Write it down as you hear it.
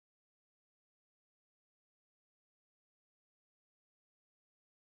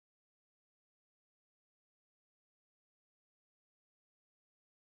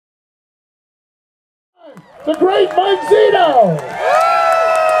The great Mike Zito!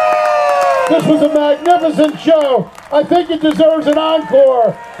 This was a magnificent show. I think it deserves an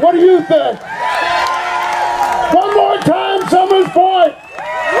encore. What do you think? One more time, Summers Point!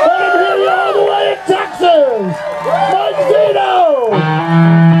 Let him hear you all the way in Texas! Mike Zito!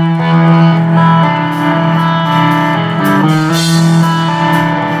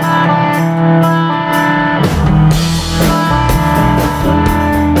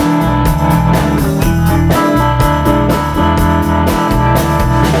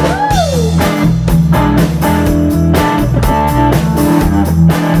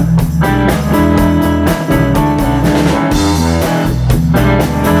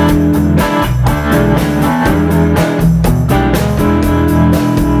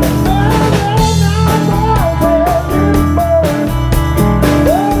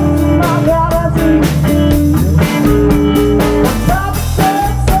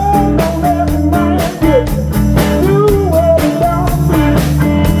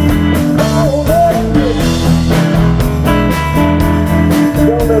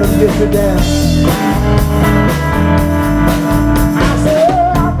 Sit down.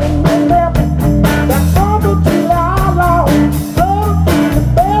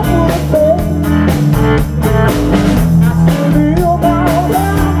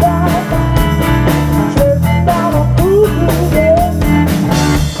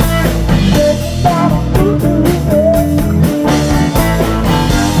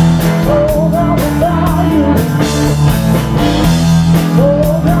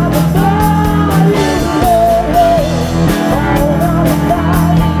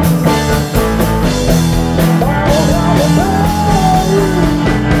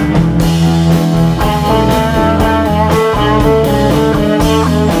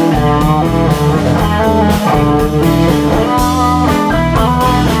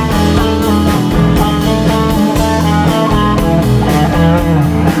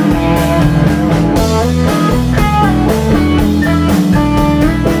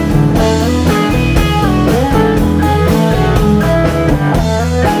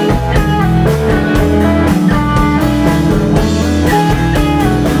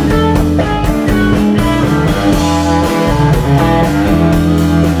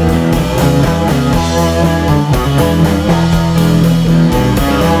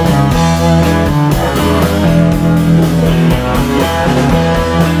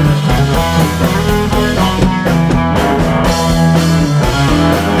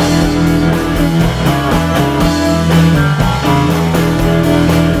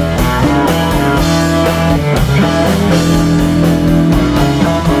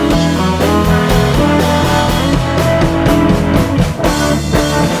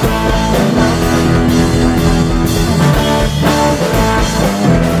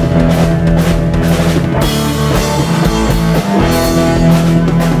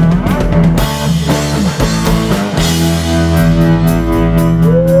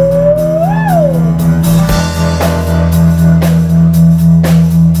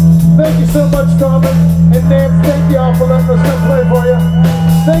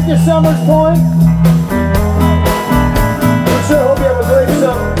 Thank you, Summers Point. We sure hope you have a great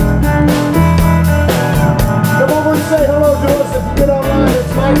summer. Come over and say hello to us if you get online.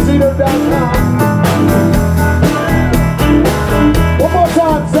 It's MikeZito.com. One more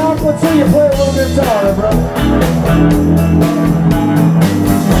time, Zach. Let's hear you play a little guitar, brother.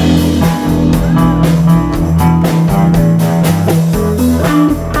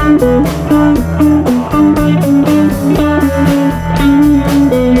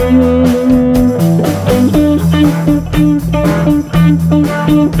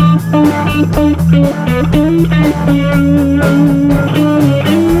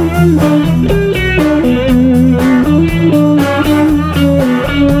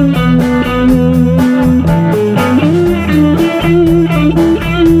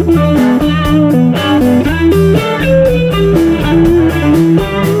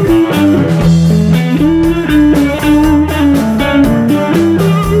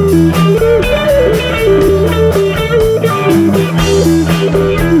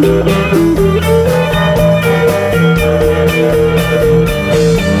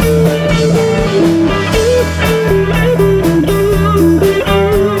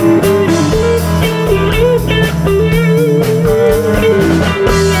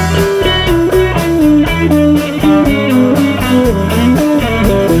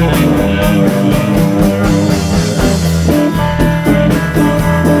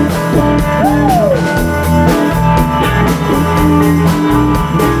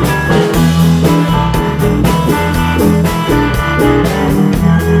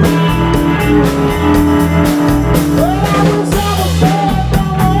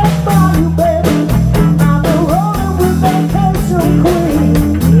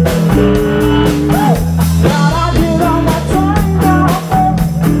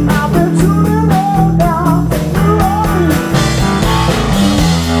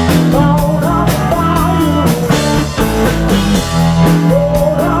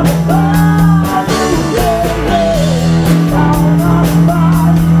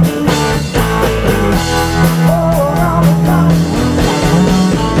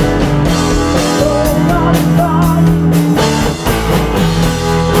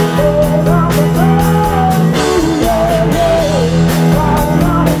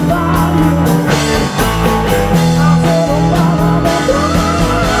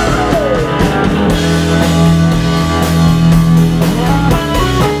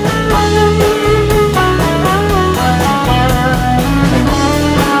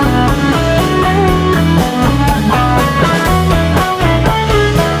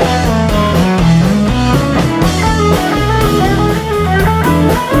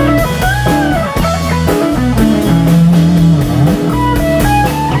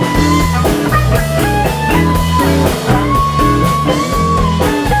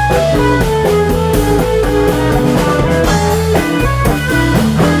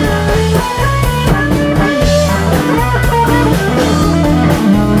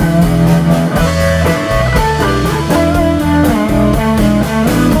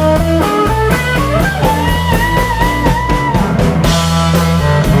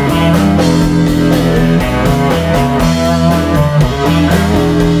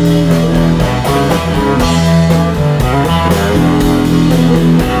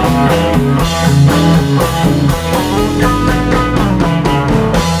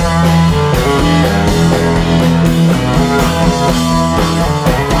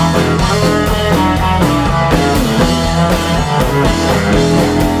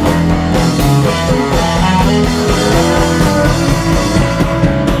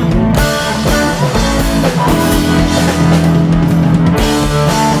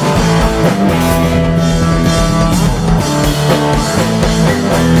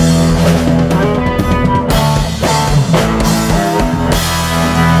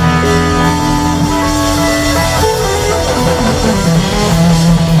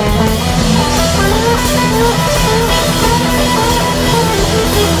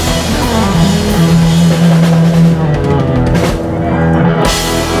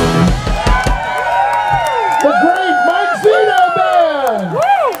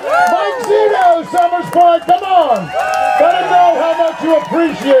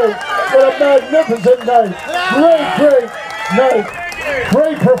 great. What a magnificent night. Great night.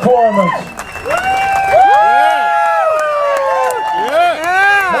 Great performance.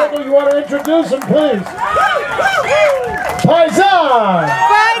 Michael, you want to introduce him, please? Paisan!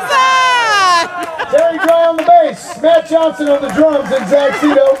 Terry Draw on the bass, Matt Johnson on the drums, and Zach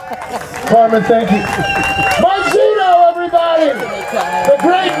Zito. Carmen, thank you. Mike Zito, everybody! The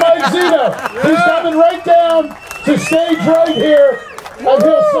great Mike Zito. He's coming right down to stage right here, and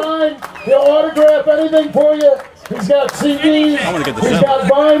he'll sign, he'll autograph anything for you. He's got CDs, he's got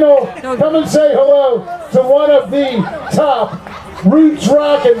vinyl. Come and say hello to one of the top roots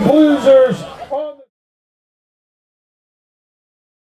rock and bluesers